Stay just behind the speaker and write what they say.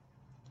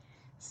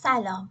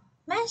سلام،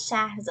 من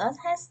شهرزاد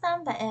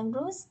هستم و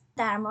امروز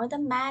در مورد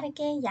مرگ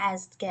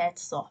یزدگرد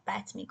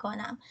صحبت می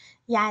کنم.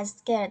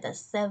 یزدگرد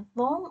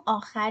سوم،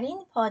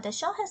 آخرین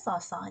پادشاه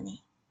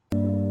ساسانی.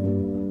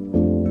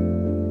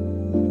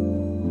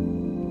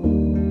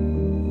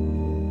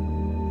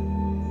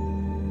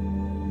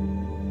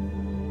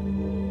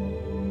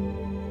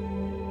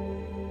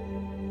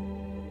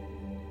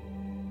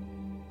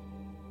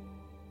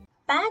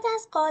 بعد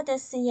از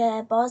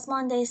قادسیه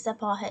بازمانده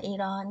سپاه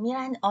ایران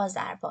میرن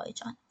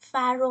آذربایجان.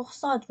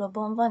 فرخزاد رو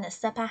به عنوان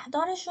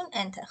سپهدارشون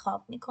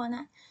انتخاب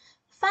میکنن.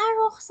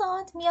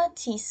 فرخزاد میاد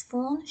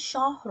تیسفون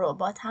شاه رو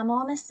با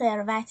تمام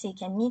ثروتی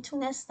که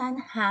میتونستن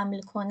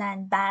حمل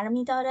کنن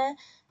برمیداره،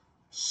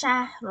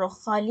 شهر رو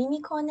خالی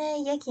میکنه،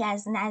 یکی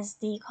از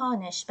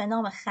نزدیکانش به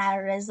نام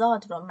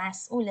خرزاد رو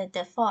مسئول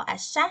دفاع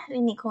از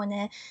شهری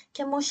میکنه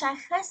که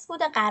مشخص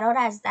بوده قرار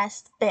از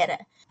دست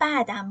بره.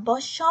 بعدم با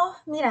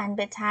شاه میرن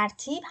به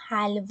ترتیب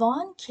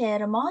حلوان،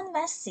 کرمان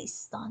و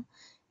سیستان.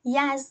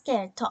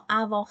 یزدگرد تا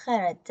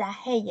اواخر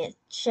دهه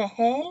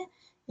 40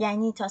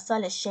 یعنی تا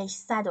سال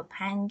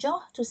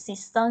 650 تو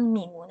سیستان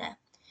میمونه.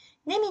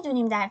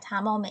 نمیدونیم در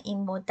تمام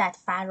این مدت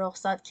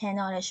فرخزاد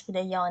کنارش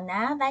بوده یا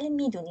نه، ولی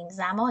میدونیم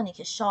زمانی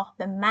که شاه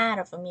به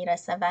مرو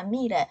میرسه و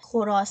میره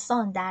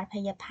خراسان در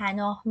پی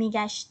پناه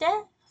میگشته،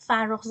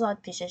 فرخزاد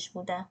پیشش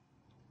بوده.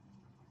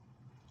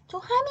 تو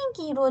همین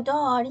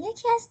گیرودار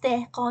یکی از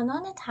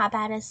دهقانان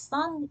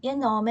طبرستان یه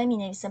نامه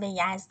مینویسه به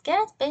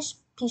یزدگرد، بهش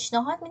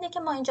پیشنهاد میده که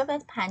ما اینجا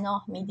بهت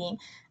پناه میدیم،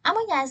 اما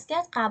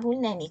یزدگرد قبول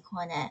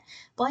نمیکنه،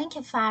 با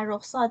اینکه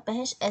فرخزاد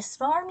بهش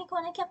اصرار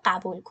میکنه که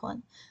قبول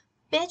کن.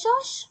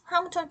 بجاش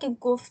همونطور که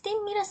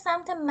گفتیم میره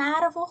سمت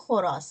مرو و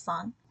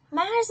خراسان.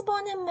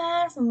 مرزبان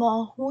مرو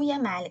ماهوی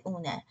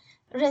ملعونه.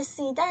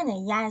 رسیدن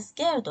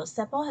یزدگرد و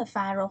سپاه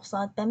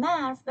فرخزاد به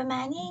مرو به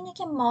معنی اینه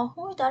که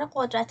ماهوی داره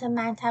قدرت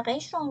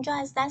منطقه‌ایش رو اونجا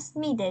از دست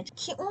میده.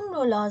 کی اون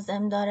رو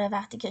لازم داره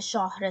وقتی که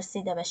شاه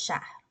رسیده به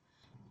شهر؟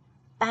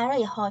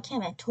 برای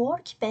حاکم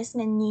ترک به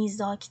اسم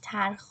نیزاک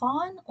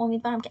ترخان،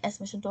 امیدوارم که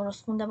اسمشو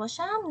درست خونده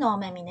باشم،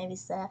 نامه می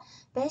نویسه.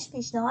 بهش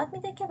پیشنهاد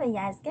میده که به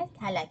یزدگرد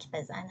کلک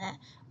بزنه،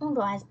 اون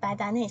رو از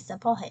بدنه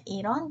سپاه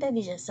ایران به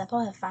ویژه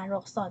سپاه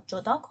فرخزاد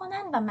جدا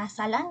کنن و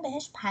مثلا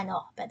بهش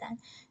پناه بدن.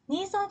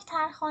 نیزاک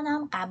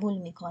ترخانم قبول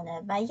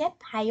میکنه و یه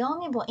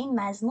پیامی با این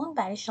مضمون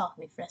برای شاه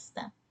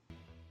میفرسته.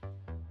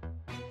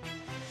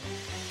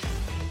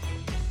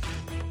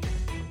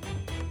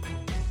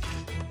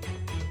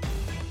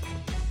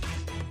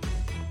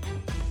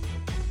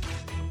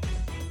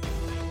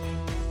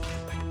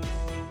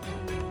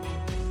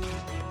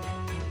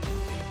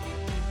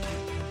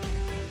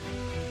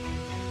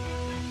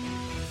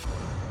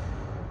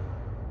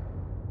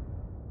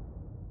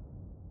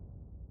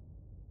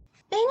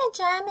 بین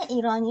جمع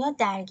ایرانی‌ها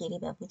درگیری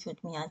به وجود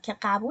میاد که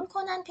قبول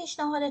کنن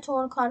پیشنهاد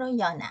ترک‌ها رو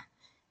یا نه.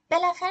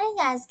 بالاخره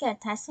یزدگرد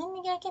تصمیم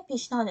میگیره که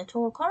پیشنهاد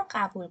ترک‌ها رو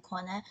قبول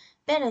کنه،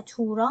 بره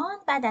توران،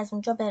 بعد از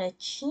اونجا بره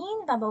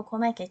چین و با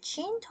کمک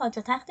چین تاج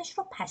و تختش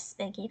رو پس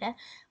بگیره.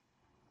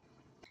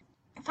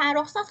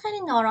 فرخزاد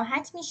خیلی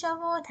ناراحت میشه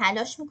و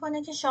تلاش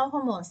میکنه که شاه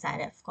رو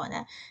منصرف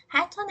کنه.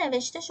 حتی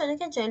نوشته شده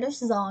که جلوش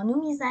زانو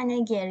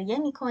میزنه، گریه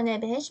میکنه،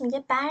 بهش میگه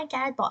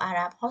برگرد با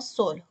عربها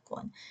صلح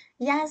کن.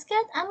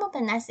 یزدگرد اما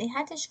به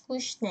نصیحتش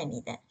گوش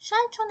نمیده،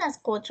 شاید چون از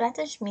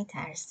قدرتش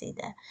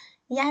میترسیده.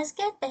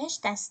 یزدگرد بهش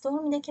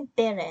دستور میده که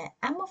بره،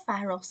 اما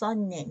فرخزاد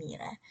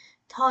نمیره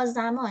تا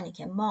زمانی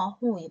که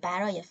ماهوی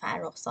برای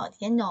فرخزاد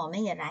یه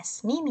نامه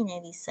رسمی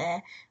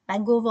مینویسه و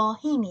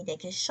گواهی میده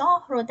که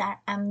شاه رو در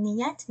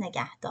امنیت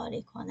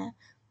نگهداری کنه.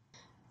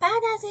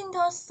 بعد از این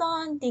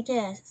داستان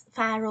دیگه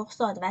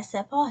فرخزاد و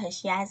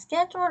سپاهش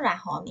یزدگرد رو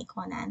رها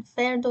میکنن.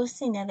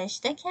 فردوسی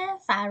نوشته که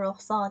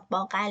فرخزاد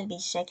با قلبی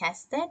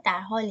شکسته در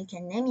حالی که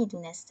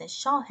نمیدونسته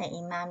شاه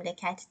این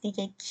مملکت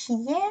دیگه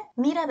کیه،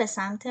 میره به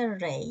سمت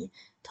ری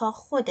تا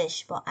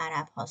خودش با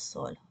عرب‌ها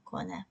صلح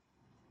کنه.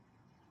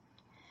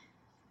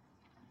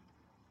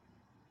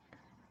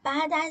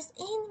 بعد از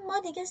این ما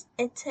دیگه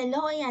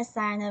اطلاعی از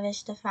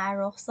سرنوشت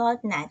فرخزاد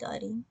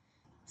نداریم.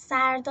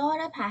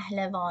 سردار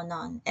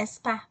پهلوانان،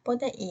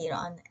 اسپهبد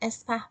ایران،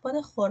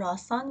 اسپهبد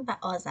خراسان و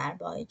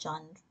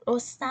آذربایجان،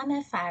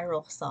 رستم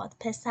فرخزاد،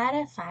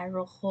 پسر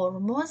فرخ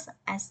هرمز،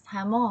 از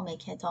تمام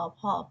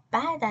کتاب‌ها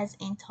بعد از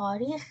این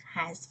تاریخ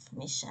حذف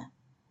میشه.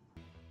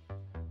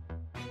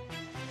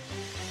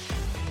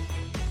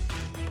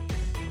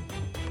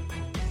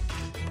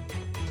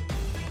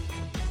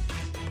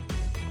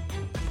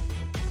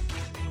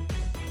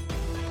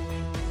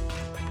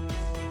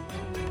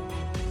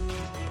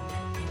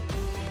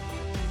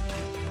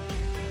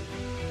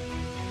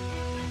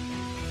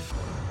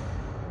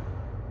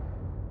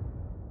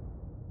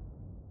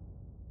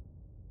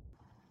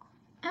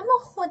 اما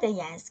خود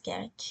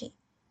یزدگرد چی؟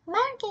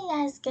 مرگ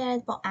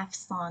یزدگرد با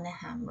افسانه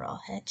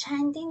همراهه.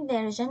 چندین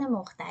ورژن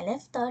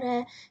مختلف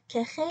داره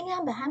که خیلی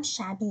هم به هم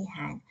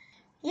شبیهن.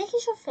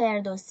 یکیشو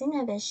فردوسی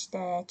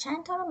نوشته،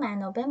 چند تا رو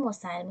منابع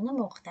مسلمان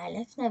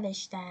مختلف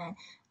نوشتن،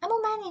 اما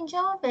من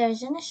اینجا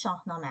ورژن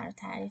شاهنامه رو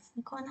تعریف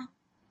میکنم.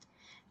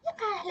 یه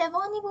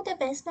پهلوانی بوده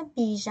به اسم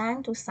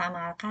بیژن تو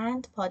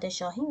سمرقند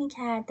پادشاهی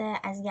میکرده،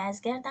 از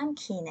یزدگردم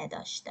کینه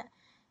داشته.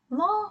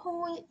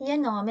 ماهوی یه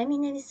نامه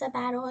مینویسه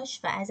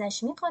براش و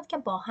ازش میخواد که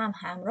با هم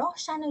همراه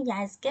شن و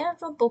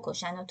یزدگرد رو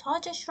بکشن و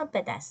تاجش رو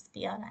به دست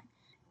بیارن.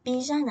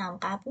 بیژنم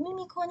قبول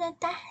میکنه،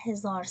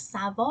 10,000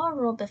 سوار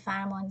رو به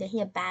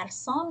فرماندهی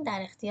برسام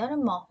در اختیار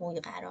ماهوی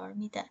قرار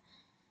میده.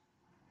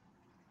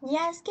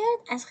 یزدگرد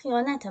از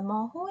خیانت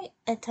ماهوی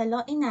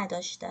اطلاعی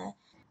نداشته.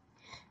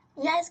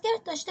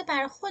 یزدگرد داشته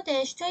بر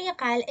خودش توی یه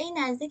قلعه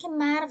نزدیک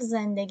مرو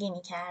زندگی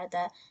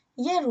میکرده.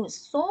 یه روز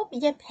صبح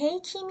یه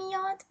پیکی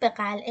میاد به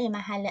قلعه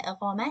محل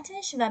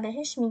اقامتش و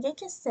بهش میگه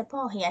که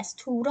سپاهی از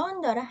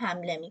توران داره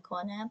حمله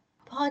میکنه.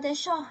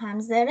 پادشاه هم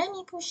زره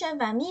میپوشه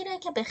و میره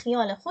که به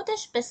خیال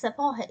خودش به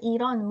سپاه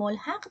ایران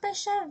ملحق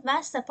بشه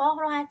و سپاه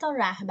رو حتی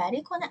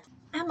رهبری کنه.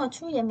 اما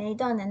توی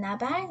میدان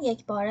نبرد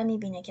یک باره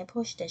میبینه که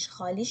پشتش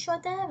خالی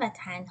شده و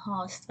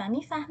تنهاست و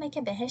میفهمه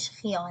که بهش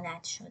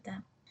خیانت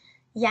شده.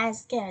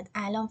 یزدگرد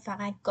الان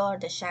فقط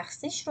گارد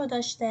شخصیش رو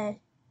داشته،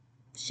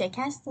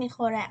 شکست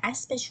میخوره،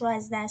 اسبش رو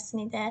از دست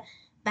میده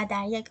و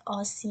در یک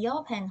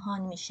آسیا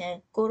پنهان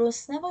میشه،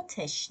 گرسنه و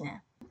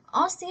تشنه.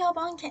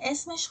 آسیابان که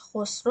اسمش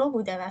خسرو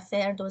بوده و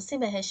فردوسی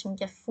بهش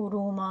میگه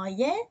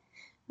فرومایه،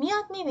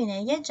 میاد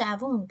میبینه یه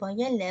جوون با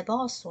یه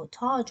لباس و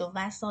تاج و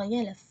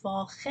وسایل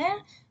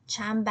فاخر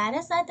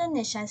چنبره زده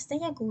نشسته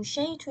یه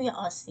گوشه‌ای توی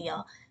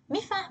آسیا.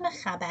 میفهمه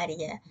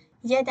خبریه،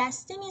 یه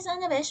دستی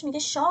میزنه بهش میگه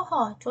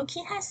شاها تو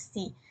کی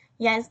هستی؟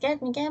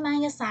 یزدگرد میگه من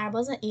یه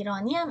سرباز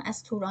ایرانیم،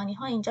 از تورانی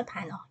ها اینجا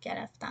پناه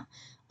گرفتم.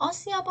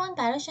 آسیابان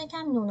براش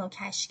یکم نون و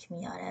کشک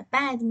میاره،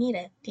 بعد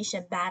میره پیش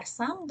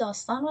برسم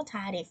داستان رو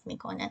تعریف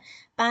میکنه.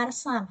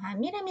 برسم هم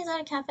میره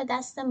میذاره کف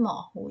دست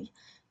ماهوی.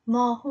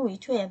 ماهوی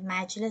توی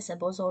مجلس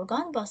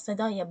بزرگان با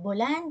صدای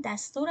بلند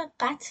دستور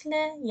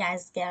قتل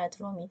یزدگرد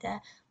رو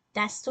میده.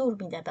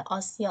 دستور میده به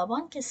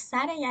آسیابان که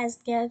سر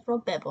یزدگرد رو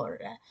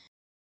ببره.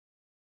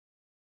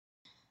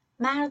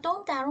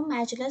 مردم در اون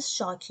مجلس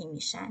شاکی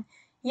میشن.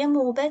 یه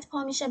موبد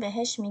پا میشه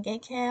بهش میگه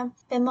که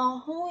به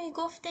ماهوی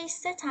گفته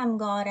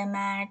ستمگار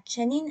مرد،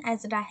 چنین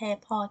از ره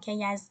پاک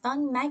یزدان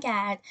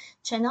مگرد.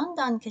 چنان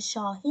دان که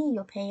شاهی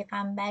و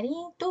پیغمبری،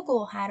 دو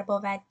گوهر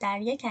بود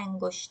در یک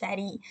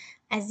انگشتری.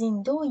 از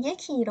این دو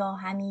یکی را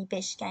همی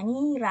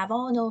بشکنی،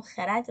 روان و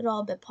خرد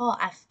را به پا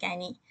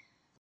افکنی.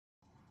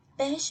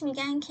 بهش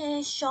میگن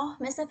که شاه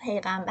مثل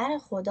پیغمبر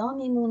خدا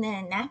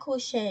میمونه،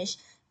 نکشش.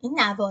 این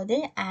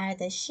نواده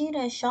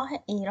اردشیر شاه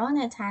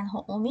ایران،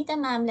 تنها امید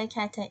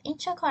مملکته. این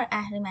چه کار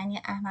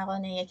اهریمنی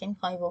احمقانه که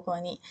میخوای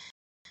بکنی؟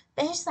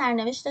 بهش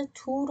سرنوشت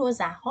تور و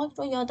ضحاک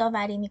رو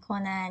یادآوری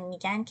میکنن،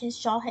 میگن که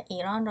شاه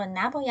ایران رو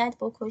نباید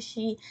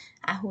بکشی،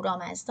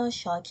 اهورامزدا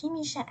شاکی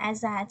میشه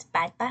ازت،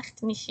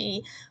 بدبخت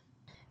میشی.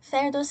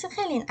 فردوسی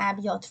خیلی این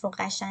ابیات رو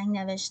قشنگ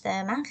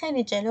نوشته. من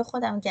خیلی جلو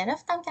خودم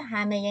گرفتم که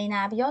همه این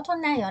ابیات رو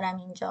نیارم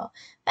اینجا،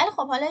 ولی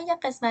خب حالا یه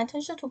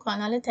قسمتش رو تو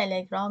کانال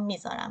تلگرام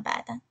میذارم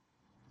بعدا.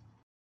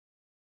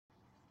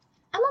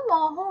 اما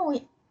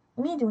ماهوی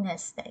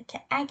میدونسته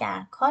که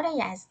اگر کار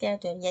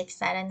یزدگرد رو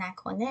یکسره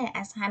نکنه،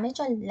 از همه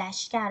جا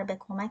لشکر به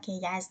کمک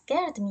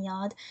یزدگرد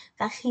میاد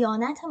و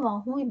خیانت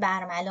ماهوی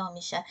برملا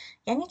میشه.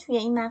 یعنی توی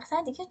این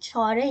مقطع دیگه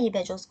چاره‌ای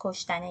به جز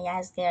کشتن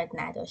یزدگرد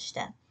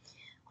نداشته.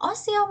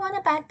 آسیابان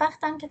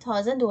بدبختم که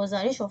تازه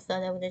دوزاریش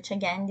افتاده بوده، چه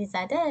گندی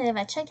زده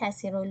و چه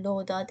کسی رو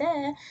لو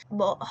داده،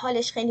 با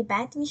حالش خیلی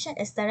بد میشه،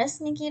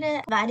 استرس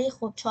میگیره، ولی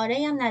خب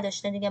چاره‌ای هم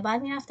نداشته دیگه،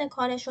 باید میرفته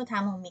کارش رو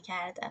تموم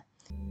میکرده.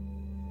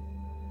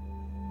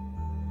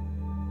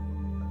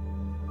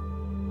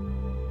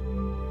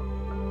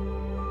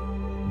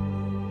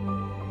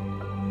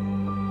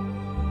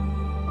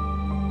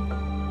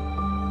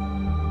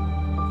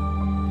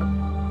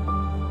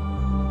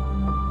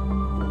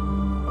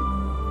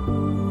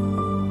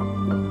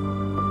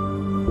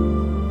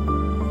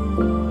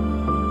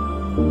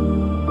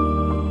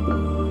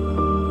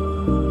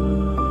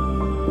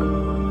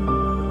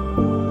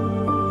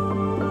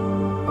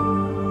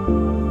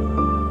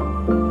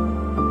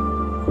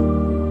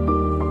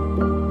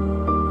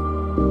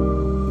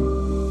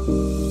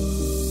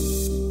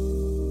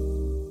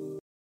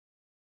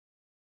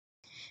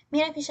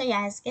 میره پیش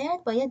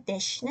یزدگرد، با یه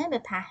دشنه به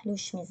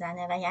پهلوش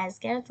میزنه و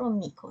یزدگرد رو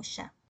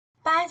میکشه.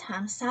 بعد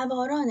هم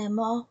سواران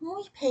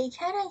ماهوی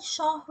پیکر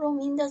شاه رو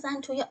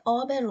میندازن توی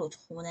آب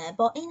رودخونه،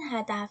 با این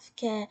هدف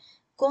که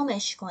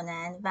گمش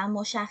کنن و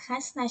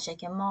مشخص نشه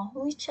که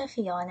ماهوی چه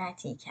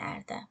خیانتی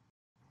کرده.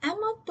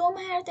 اما دو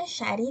مرد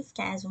شریف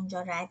که از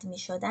اونجا رد می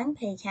شدن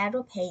پیکر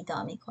رو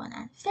پیدا می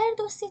کنن.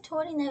 فردوسی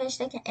طوری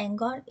نوشته که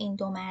انگار این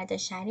دو مرد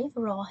شریف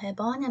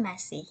راهبان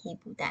مسیحی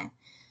بودن.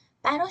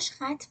 براش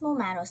ختم و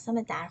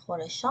مراسم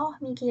درخور شاه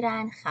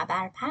میگیرن،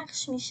 خبر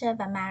پخش میشه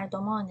و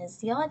مردمان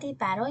زیادی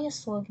برای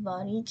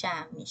سوگواری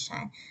جمع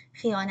میشن.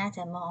 خیانت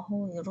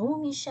ماهوی رو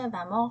میشه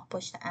و ماه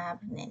پشت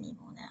ابر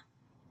نمیمونه.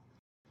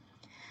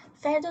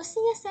 فردوسی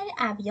یه سری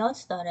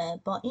ابیات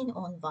داره با این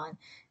عنوان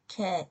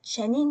که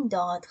چنین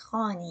داد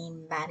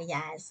خوانیم بر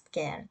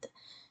یزدگرد.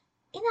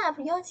 این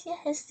ابیات یه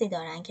حسی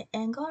دارن که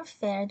انگار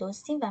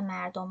فردوسی و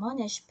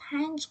مردمانش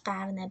 5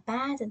 قرن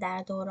بعد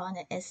در دوران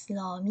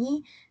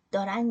اسلامی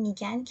دارن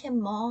میگن که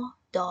ما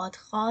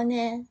دادخوان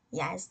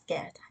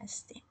یزدگرد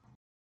هستیم.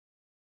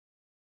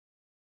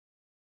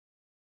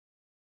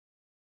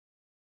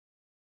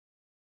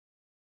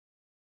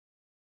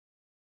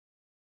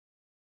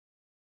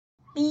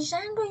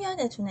 بیژن رو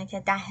یادتونه که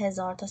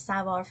 10,000 تا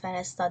سوار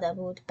فرستاده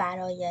بود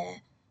برای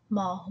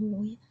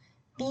ماهوی.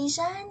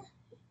 بیژن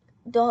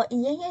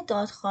داعیه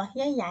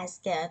دادخواهی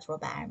یزدگرد رو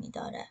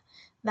برمیداره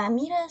و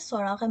میره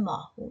سراغ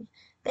ماهوی.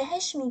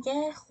 بهش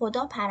میگه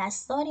خدا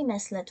پرستاری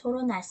مثل تو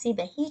رو نصیب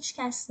هیچ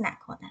کس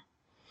نکنه.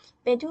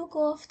 بدو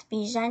گفت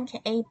بیژن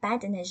که ای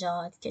بد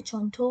نژاد که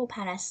چون تو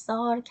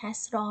پرستار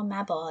کس را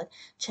مباد.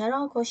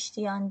 چرا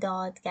کشتی آن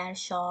دادگر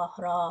شاه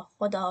را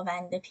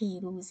خداوند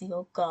پیروزی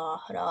و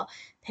گاه را.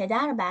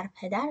 پدر بر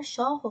پدر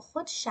شاه و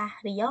خود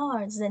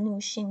شهریار ز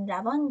نوشین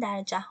روان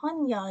در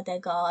جهان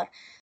یادگار.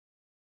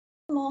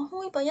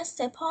 ماهوی با یه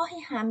سپاهی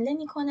حمله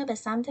میکنه به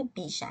سمت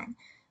بیژن.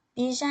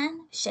 بیژن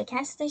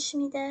شکستش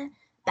میده.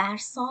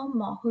 برسام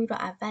ماهوی رو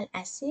اول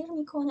اسیر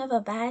میکنه و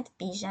بعد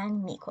بیژن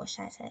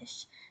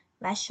میکشتش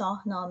و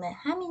شاهنامه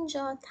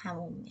همینجا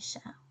تموم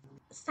میشه.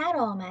 سر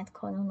آمد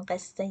کنون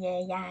قصه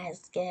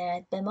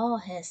یزدگرد به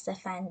ماه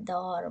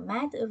سفندار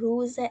مد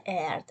روز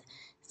ارد.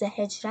 ز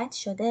هجرت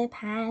شده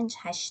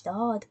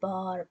 580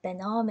 بار به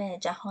نام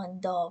جهان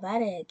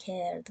داور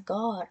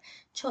کردگار.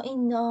 چو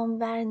این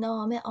نامور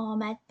نامه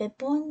آمد به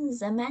بن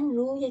ز من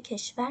روی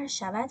کشور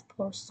شود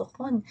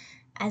پرسخن.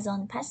 از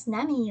آن پس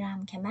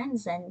نمیرم که من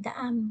زنده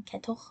ام که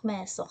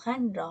تخم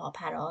سخن را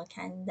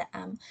پراکنده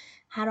ام.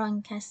 هر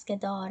آن کس که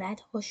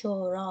دارد هوش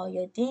و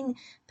رای و دین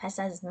پس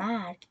از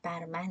مرگ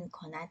بر من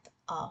کند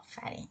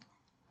آفرین.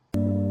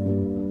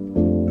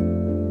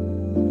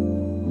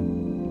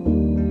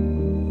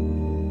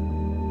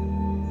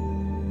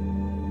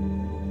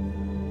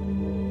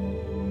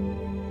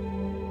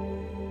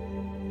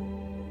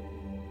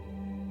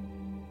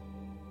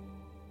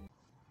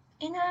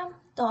 اینم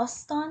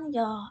داستان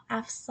یا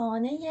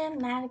افسانه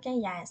مرگ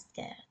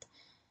یزدگرد.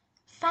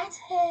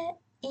 فتح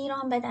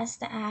ایران به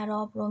دست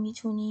اعراب رو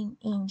میتونیم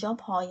اینجا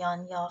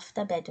پایان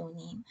یافته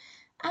بدونیم،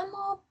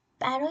 اما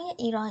برای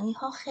ایرانی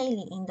ها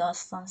خیلی این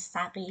داستان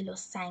ثقیل و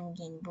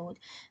سنگین بود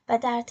و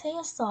در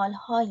طی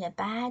سالهای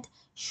بعد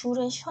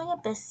شورش های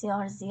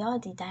بسیار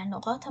زیادی در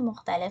نقاط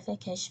مختلف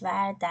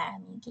کشور در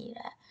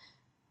میگیره.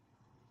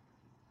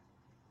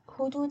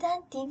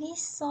 حدوداً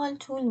 200 سال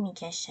طول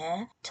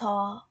میکشه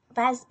تا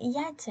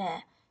وضعیت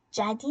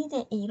جدید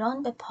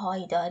ایران به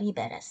پایداری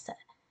برسه.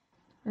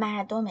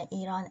 مردم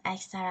ایران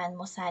اکثراً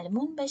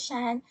مسلمون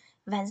بشن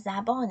و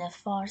زبان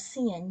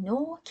فارسی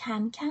نو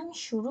کم کم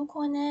شروع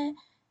کنه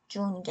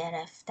جون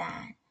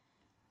گرفتن.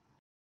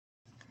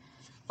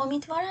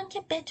 امیدوارم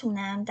که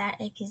بتونم در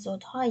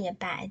اپیزودهای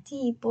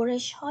بعدی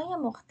برش‌های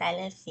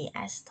مختلفی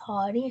از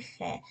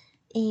تاریخ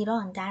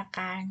ایران در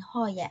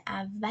قرن‌های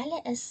اول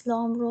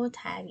اسلام رو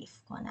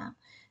تعریف کنم.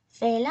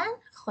 فعلا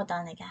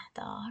خدا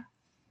نگهدار.